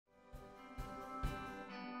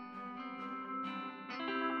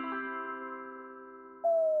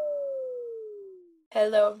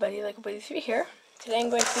Hello everybody, like everybody's here. Today I'm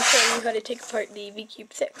going to be showing you how to take apart the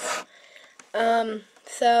VCube 6.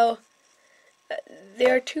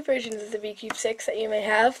 There are two versions of the VCube 6 that you may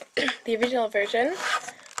have. The original version,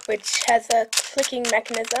 which has a clicking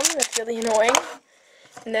mechanism that's really annoying,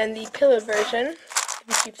 and then the pillow version,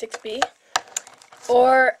 the VCube 6B.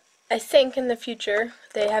 Or, I think in the future,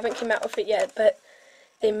 they haven't come out with it yet, but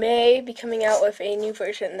they may be coming out with a new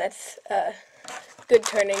version that's a good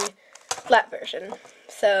turning flat version.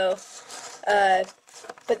 So,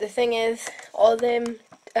 but the thing is, all of them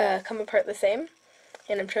come apart the same,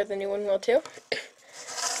 and I'm sure the new one will too.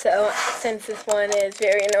 So, since this one is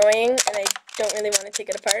very annoying, and I don't really want to take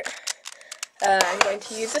it apart, I'm going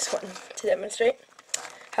to use this one to demonstrate.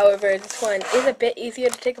 However, this one is a bit easier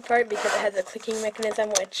to take apart because it has a clicking mechanism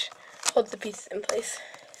which holds the pieces in place.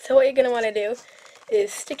 So what you're going to want to do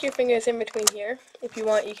is stick your fingers in between here. If you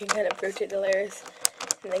want, you can kind of rotate the layers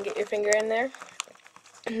and then get your finger in there.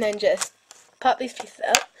 And then just pop these pieces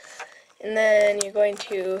out. And then you're going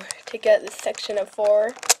to take out this section of 4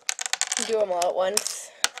 and do them all at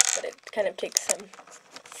once. But it kind of takes some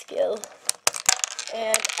skill.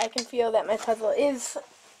 And I can feel that my puzzle is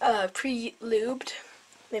pre-lubed.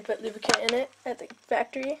 They put lubricant in it at the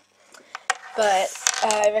factory. But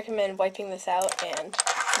I recommend wiping this out and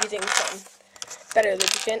using some better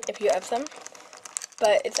lubricant if you have some.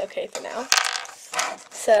 But it's okay for now.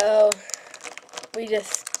 So we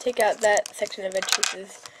just take out that section of edge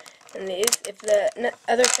pieces and these. If the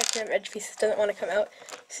other section of edge pieces doesn't want to come out,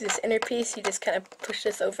 see this inner piece, you just kind of push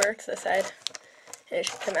this over to the side and it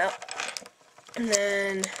should come out. And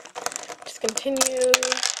then just continue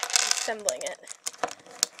assembling it.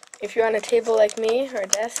 If you're on a table like me or a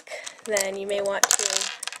desk, then you may want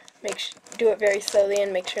to do it very slowly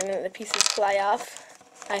and make sure none of the pieces fly off.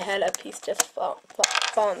 I had a piece just fall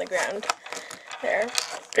on the ground there.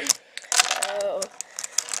 So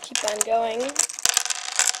keep on going.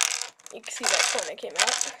 You can see that corner came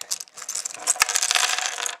out.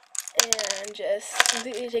 And just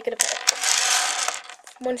completely take it apart.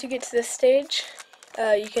 Once you get to this stage,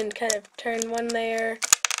 you can kind of turn one layer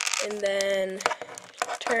and then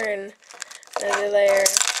turn another layer,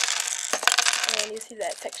 and you see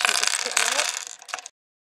that section just came out.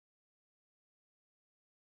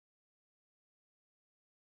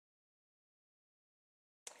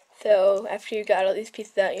 So after you got all these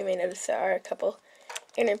pieces out, you may notice there are a couple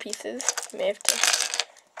inner pieces. You may have to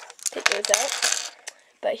take those out.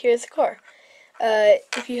 But here's the core.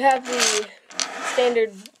 If you have the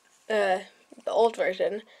standard, the old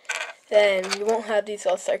version, then you won't have these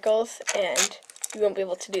little circles, and you won't be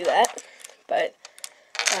able to do that. But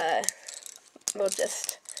we'll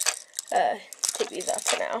just take these off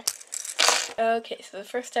for now. Okay, so the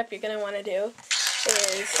first step you're going to want to do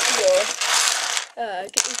is you'll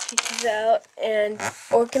get these pieces out and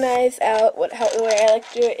organize out. The way I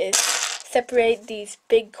like to do it is separate these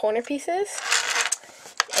big corner pieces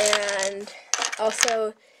and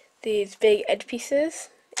also these big edge pieces,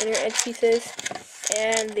 inner edge pieces,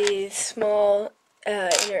 and these small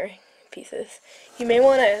inner pieces. You may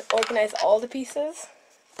want to organize all the pieces,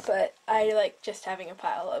 but I like just having a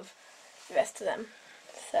pile of the rest of them.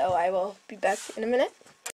 So I will be back in a minute.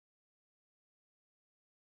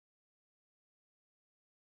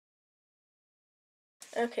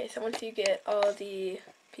 Okay, so once you get all the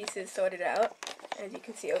pieces sorted out, as you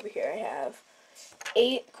can see over here, I have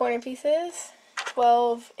 8 corner pieces,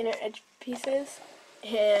 12 inner edge pieces,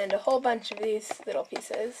 and a whole bunch of these little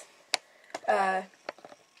pieces.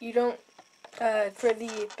 For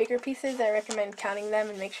the bigger pieces, I recommend counting them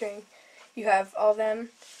and make sure you have all of them.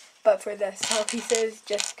 But for the small pieces,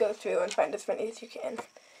 just go through and find as many as you can.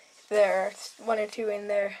 If there are 1 or 2 in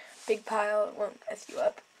their big pile, it won't mess you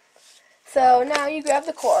up. So now you grab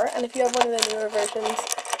the core, and if you have one of the newer versions,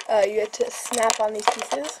 you have to snap on these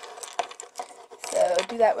pieces. So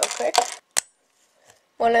do that real quick.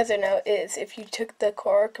 One other note is if you took the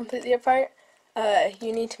core completely apart,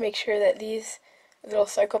 you need to make sure that these little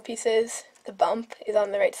circle pieces, the bump is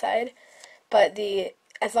on the right side, but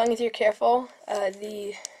as long as you're careful,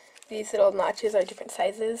 these little notches are different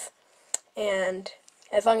sizes, and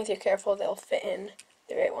as long as you're careful, they'll fit in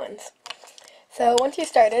the right ones. So once you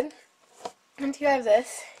have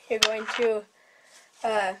this, you're going to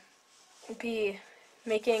be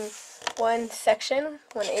making one section,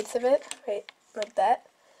 1/8 of it, right, like that.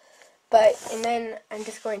 And then I'm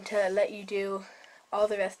just going to let you do all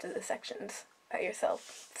the rest of the sections by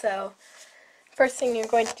yourself. So, first thing you're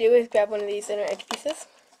going to do is grab one of these inner edge pieces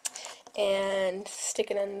and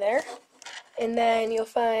stick it in there. And then you'll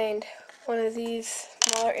find one of these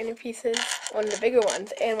smaller inner pieces, one of the bigger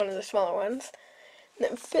ones and one of the smaller ones.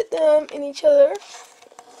 then fit them in each other.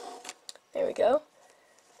 There we go.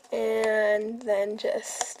 And then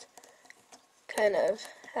just kind of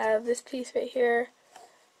have this piece right here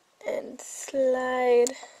and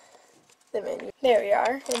slide them in. There we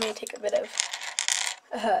are. It may take a bit of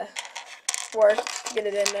work to get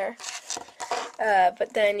it in there.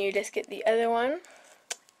 But then you just get the other one.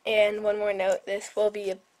 And one more note, this will be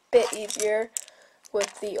a bit easier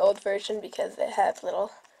with the old version because they have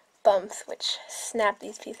little bumps which snap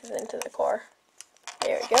these pieces into the core.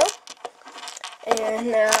 There we go.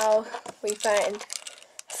 And now we find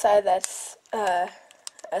a side that's a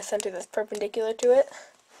center that's perpendicular to it,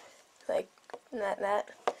 like that,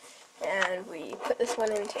 and we put this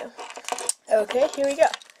one in too. Okay, here we go.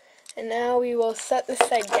 And now we will set this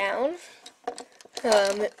side down.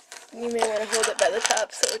 You may want to hold it by the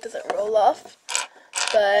top so it doesn't roll off.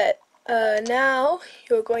 But now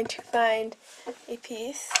you're going to find a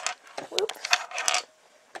piece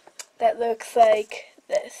that looks like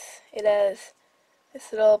this. It has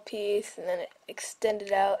this little piece and then it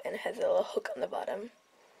extended out and it has a little hook on the bottom.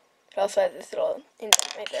 It also has this little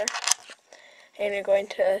indent right there. And you're going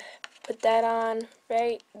to put that on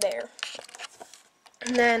right there.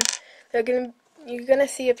 And then you're gonna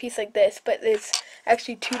see a piece like this, but there's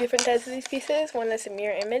actually two different types of these pieces. One is a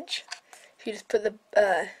mirror image. If you just put the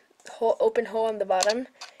open hole on the bottom,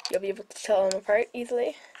 you'll be able to tell them apart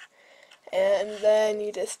easily. And then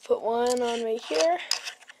you just put one on right here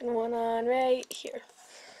and one on right here.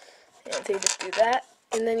 And so you just do that.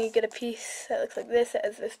 And then you get a piece that looks like this that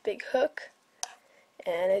has this big hook.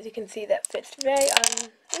 And as you can see, that fits right on,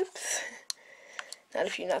 oops, not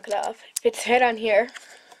if you knock it off. It fits right on here.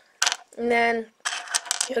 And then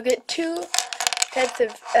you'll get two types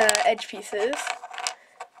of edge pieces.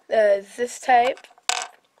 This type,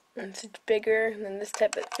 it's bigger, and then this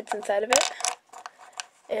type that fits inside of it.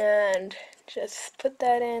 And just put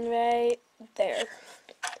that in right there.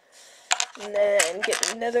 And then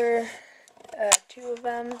get another two of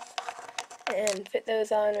them and fit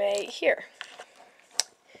those on right here.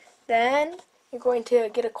 Then you're going to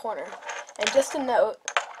get a corner. And just a note,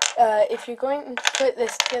 if you're going to put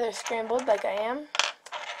this together scrambled like I am,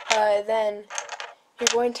 then you're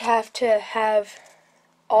going to have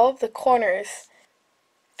all of the corners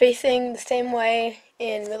facing the same way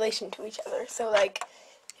in relation to each other. So like,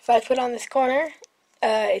 if I put on this corner,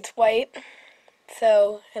 it's white,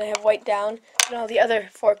 so, and I have white down, and all the other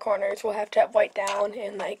four corners will have to have white down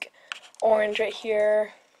and like orange right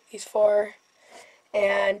here, these four,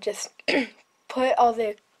 and just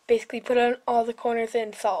basically put on all the corners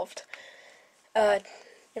in solved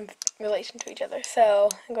in relation to each other. So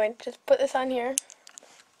I'm going to just put this on here,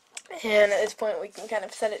 and at this point we can kind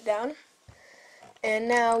of set it down. And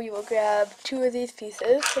now we will grab two of these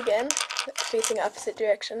pieces, again, facing opposite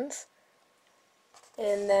directions,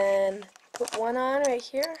 and then put one on right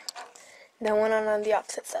here, and then one on the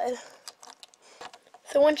opposite side.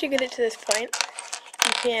 So once you get it to this point,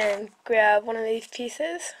 you can grab one of these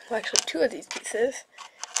pieces, well actually two of these pieces,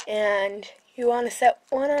 and you want to set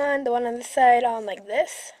the one on this side on like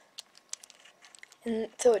this, and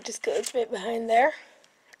so it just goes right behind there.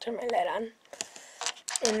 Turn my light on.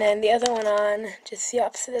 And then the other one on just the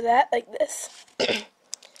opposite of that, like this,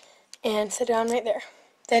 and set it on right there.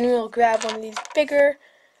 Then we'll grab one of these bigger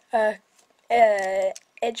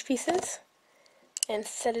edge pieces and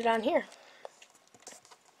set it on here.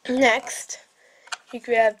 Next, you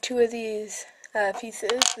grab two of these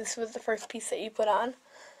pieces. This was the first piece that you put on,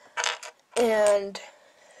 and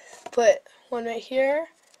put one right here,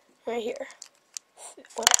 one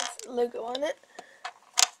has the logo on it.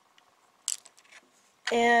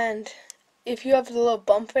 And if you have the little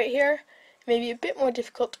bump right here, it may be a bit more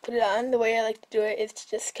difficult to put it on. The way I like to do it is to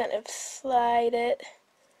just kind of slide it,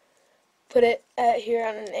 put it here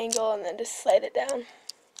on an angle, and then just slide it down.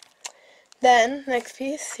 Then, next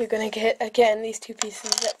piece, you're going to get, again, these two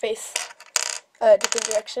pieces that face different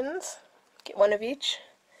directions. Get one of each.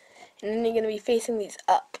 And then you're going to be facing these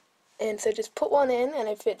up. And so just put one in, and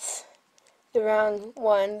if it's the wrong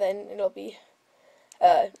one, then it'll be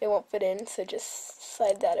it won't fit in, so just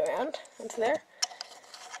slide that around onto there.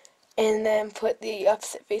 And then put the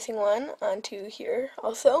opposite facing one onto here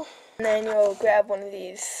also. And then you'll grab one of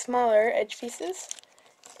these smaller edge pieces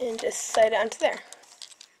and just slide it onto there.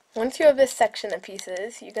 Once you have this section of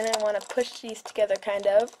pieces, you're going to want to push these together kind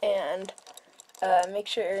of and make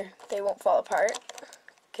sure they won't fall apart,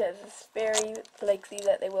 because it's very likely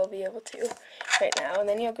that they will be able to right now. And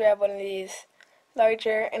then you'll grab one of these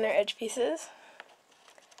larger inner edge pieces.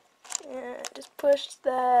 And just push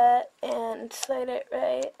that and slide it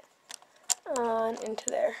right on into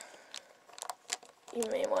there. you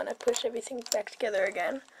may want to push everything back together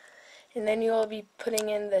again. And then you will be putting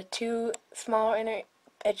in the two small inner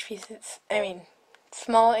edge pieces,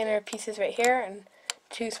 small inner pieces right here and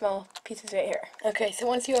two small pieces right here. Okay, so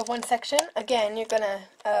once you have one section, again, you're going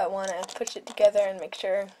to want to push it together and make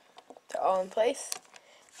sure they're all in place.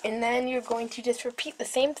 And then you're going to just repeat the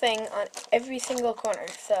same thing on every single corner.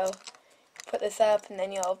 So put this up, and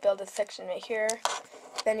then you'll build a section right here.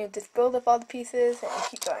 Then you just build up all the pieces and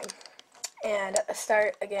keep going. And at the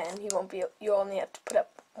start, again, you only have to put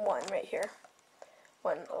up one right here,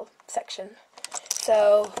 one little section.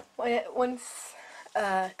 So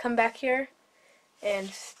come back here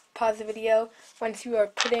and pause the video once you are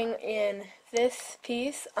putting in this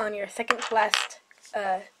piece on your second to last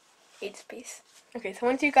eighth piece. Okay, so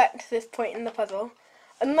once you got to this point in the puzzle,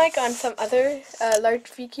 unlike on some other large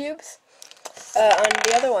V-cubes, on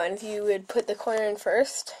the other ones you would put the corner in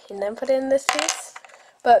first and then put in this piece.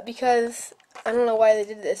 But because, I don't know why they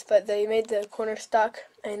did this, but they made the corner stock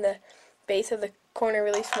and the base of the corner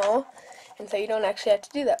really small, and so you don't actually have to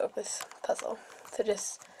do that with this puzzle. So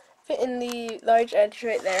just fit in the large edge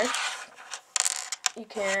right there. You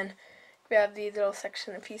can grab these little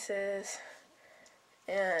section of pieces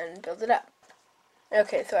and build it up.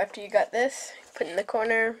 Okay, so after you got this, put in the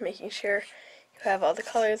corner, making sure you have all the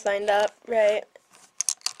colors lined up right,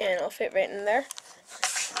 and it'll fit right in there.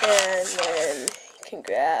 And then you can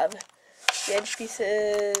grab the edge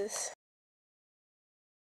pieces.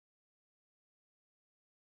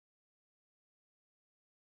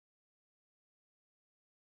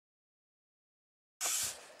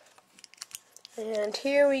 And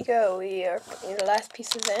here we go, we are putting the last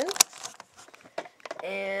pieces in.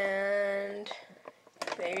 And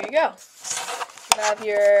there you go. You have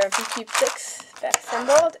your V-Cube 6 back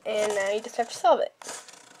assembled, and now you just have to solve it.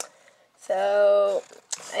 So,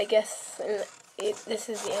 I guess this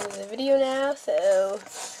is the end of the video now, so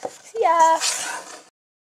see ya!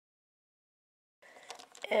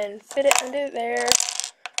 And fit it under there.